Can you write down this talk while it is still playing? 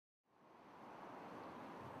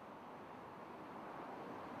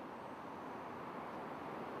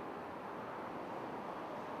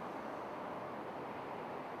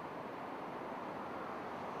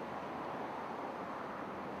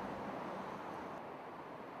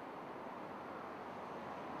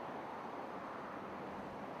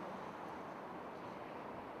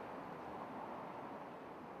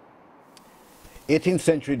18th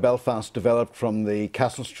century Belfast developed from the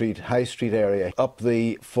Castle Street, High Street area, up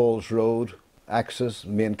the Falls Road axis,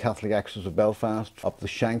 main Catholic axis of Belfast, up the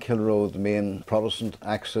Shankill Road, the main Protestant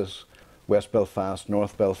axis, West Belfast,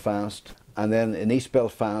 North Belfast. And then in East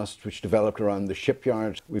Belfast, which developed around the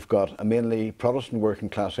shipyards, we've got a mainly Protestant working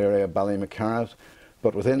class area, Ballymacarrat,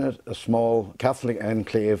 but within it a small Catholic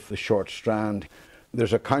enclave, the Short Strand.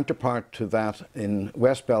 There's a counterpart to that in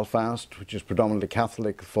West Belfast, which is predominantly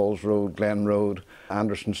Catholic, Falls Road, Glen Road,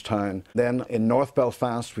 Andersonstown. Then in North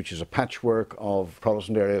Belfast, which is a patchwork of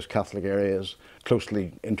Protestant areas, Catholic areas,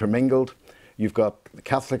 closely intermingled. You've got the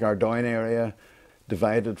Catholic Ardoyne area,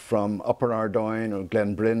 divided from Upper Ardoyne or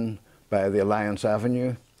Glenbryn by the Alliance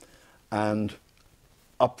Avenue. And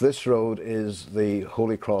up this road is the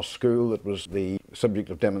Holy Cross School that was the subject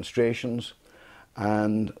of demonstrations.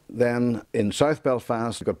 And then in South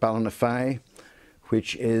Belfast, we've got Ballinaffy,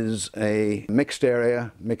 which is a mixed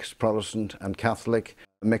area, mixed Protestant and Catholic,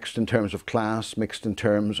 mixed in terms of class, mixed in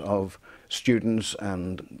terms of students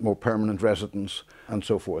and more permanent residents, and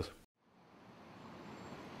so forth.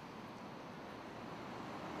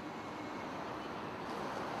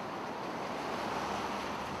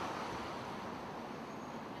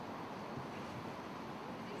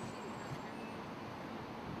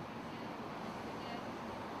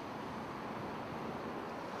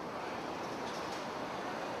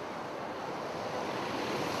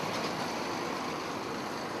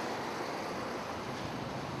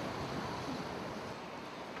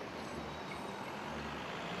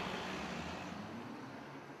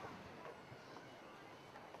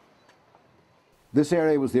 This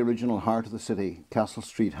area was the original heart of the city, Castle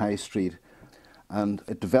Street, High Street, and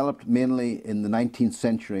it developed mainly in the 19th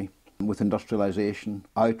century with industrialisation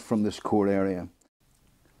out from this core area.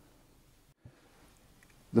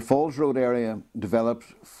 The Falls Road area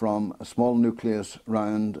developed from a small nucleus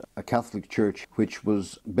around a Catholic church which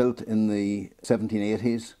was built in the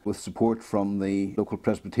 1780s with support from the local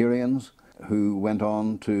Presbyterians, who went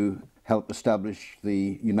on to help establish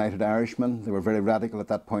the United Irishmen. They were very radical at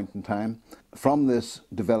that point in time. From this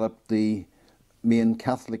developed the main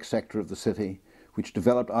Catholic sector of the city, which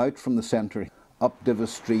developed out from the centre, up Divis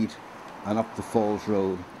Street and up the Falls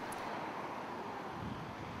Road.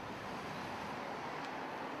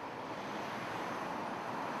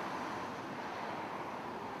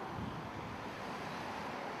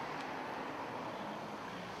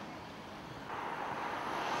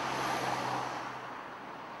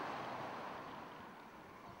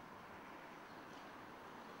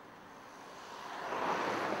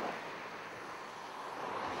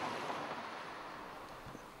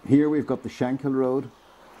 Here we've got the Shankill Road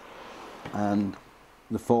and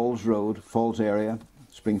the Falls Road, Falls area,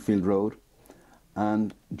 Springfield Road,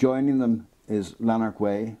 and joining them is Lanark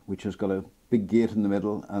Way, which has got a big gate in the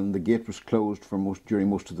middle, and the gate was closed for during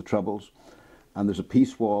most of the Troubles, and there's a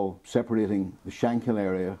peace wall separating the Shankill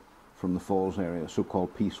area from the Falls area,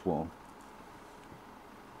 so-called peace wall.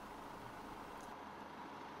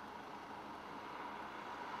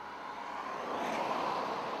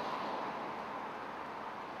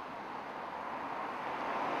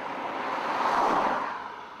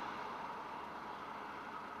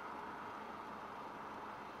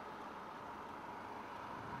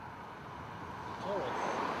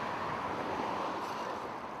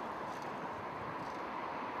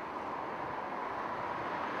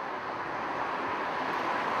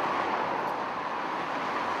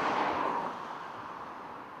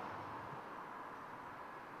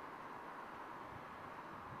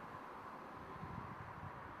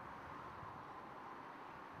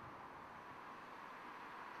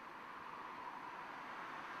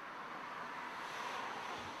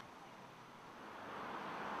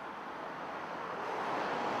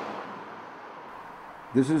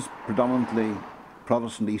 This is predominantly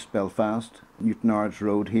Protestant East Belfast, Newtonards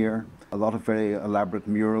Road here, a lot of very elaborate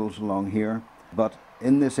murals along here. But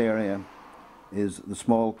in this area is the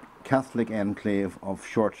small Catholic enclave of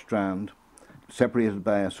Short Strand, separated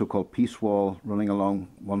by a so-called peace wall running along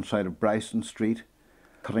one side of Bryson Street,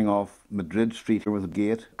 cutting off Madrid Street with a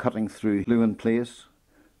gate, cutting through Lewin Place,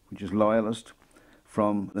 which is Loyalist,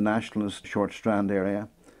 from the Nationalist Short Strand area.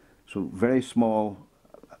 So very small,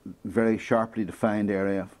 very sharply defined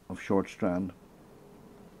area of Short Strand.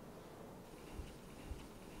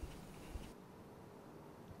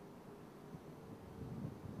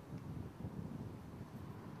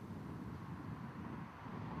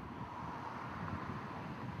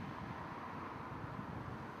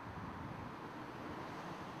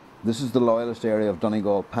 This is the Loyalist area of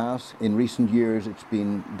Donegal Pass. In recent years it's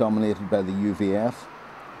been dominated by the UVF.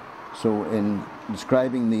 So in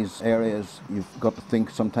Describing these areas, you've got to think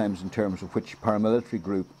sometimes in terms of which paramilitary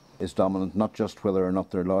group is dominant, not just whether or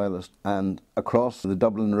not they're loyalist. And across the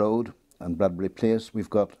Dublin Road and Bradbury Place, we've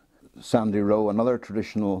got Sandy Row, another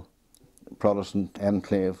traditional Protestant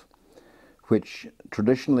enclave, which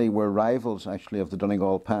traditionally were rivals actually of the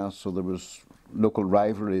Donegal Pass, so there was local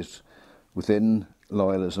rivalries within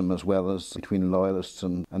loyalism as well as between loyalists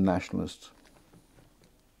and nationalists.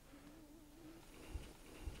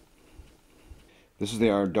 This is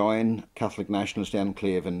the Ardoyne Catholic Nationalist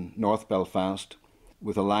enclave in North Belfast,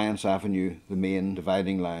 with Alliance Avenue, the main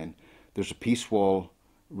dividing line. There's a peace wall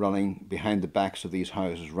running behind the backs of these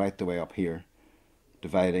houses right the way up here,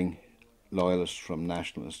 dividing loyalists from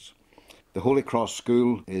nationalists. The Holy Cross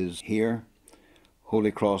School is here,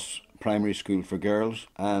 Holy Cross Primary School for girls,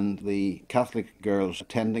 and the Catholic girls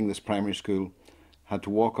attending this primary school had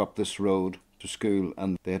to walk up this road to school,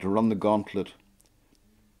 and they had to run the gauntlet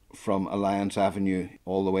from Alliance Avenue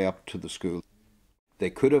all the way up to the school. They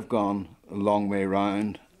could have gone a long way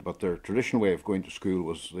round, but their traditional way of going to school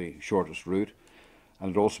was the shortest route,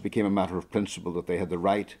 and it also became a matter of principle that they had the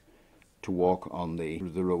right to walk on the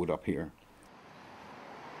road up here.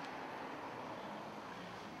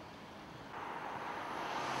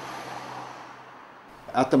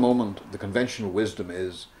 At the moment, the conventional wisdom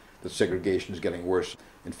is that segregation is getting worse.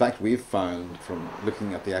 In fact, we've found from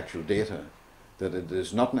looking at the actual data that it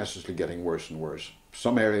is not necessarily getting worse and worse.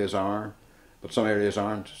 Some areas are, but some areas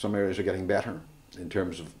aren't. Some areas are getting better in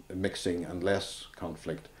terms of mixing and less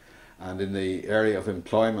conflict. And in the area of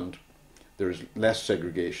employment, there's less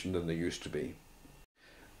segregation than there used to be.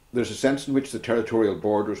 There's a sense in which the territorial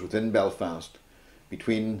borders within Belfast,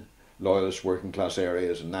 between loyalist working class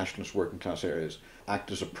areas and nationalist working class areas, act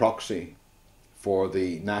as a proxy for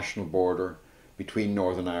the national border between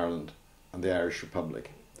Northern Ireland and the Irish Republic.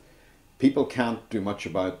 People can't do much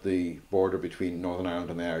about the border between Northern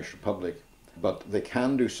Ireland and the Irish Republic, but they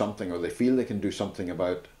can do something, or they feel they can do something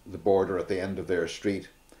about the border at the end of their street.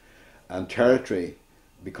 And territory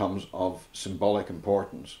becomes of symbolic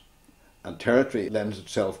importance. And territory lends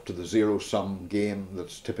itself to the zero-sum game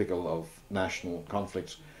that's typical of national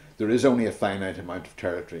conflicts. There is only a finite amount of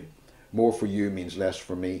territory. More for you means less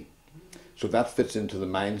for me. So that fits into the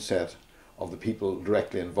mindset of the people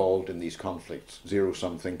directly involved in these conflicts,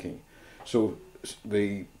 zero-sum thinking. So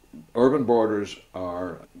the urban borders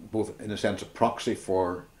are both, in a sense, a proxy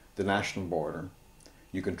for the national border.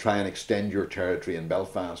 You can try and extend your territory in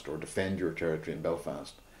Belfast or defend your territory in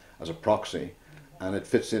Belfast as a proxy, and it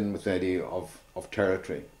fits in with the idea of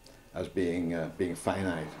territory as being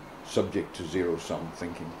finite, subject to zero-sum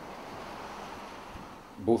thinking.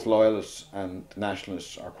 Both loyalists and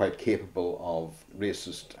nationalists are quite capable of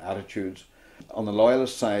racist attitudes. On the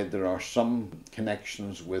loyalist side, there are some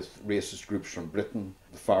connections with racist groups from Britain.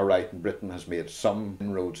 The far right in Britain has made some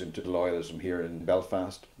inroads into loyalism here in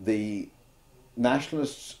Belfast. The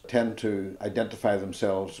nationalists tend to identify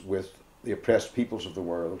themselves with the oppressed peoples of the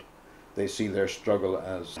world. They see their struggle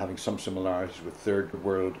as having some similarities with third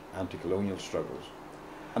world anti-colonial struggles.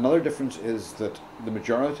 Another difference is that the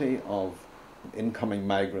majority of incoming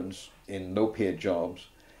migrants in low-paid jobs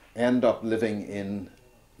end up living in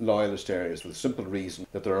loyalist areas, for the simple reason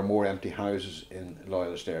that there are more empty houses in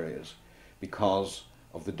loyalist areas because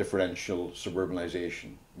of the differential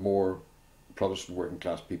suburbanisation. More Protestant working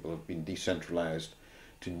class people have been decentralised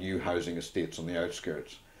to new housing estates on the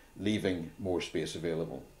outskirts, leaving more space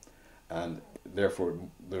available. And therefore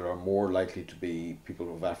there are more likely to be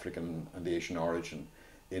people of African and Asian origin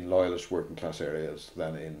in loyalist working class areas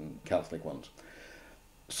than in Catholic ones.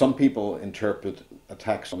 Some people interpret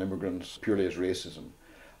attacks on immigrants purely as racism.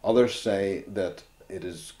 Others say that it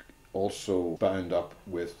is also bound up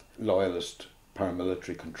with loyalist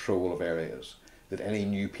paramilitary control of areas, that any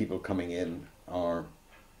new people coming in are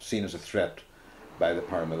seen as a threat by the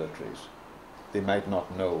paramilitaries. They might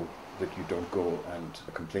not know that you don't go and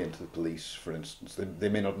complain to the police, for instance. They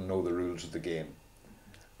may not know the rules of the game,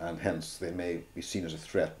 and hence they may be seen as a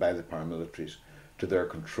threat by the paramilitaries to their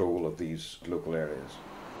control of these local areas.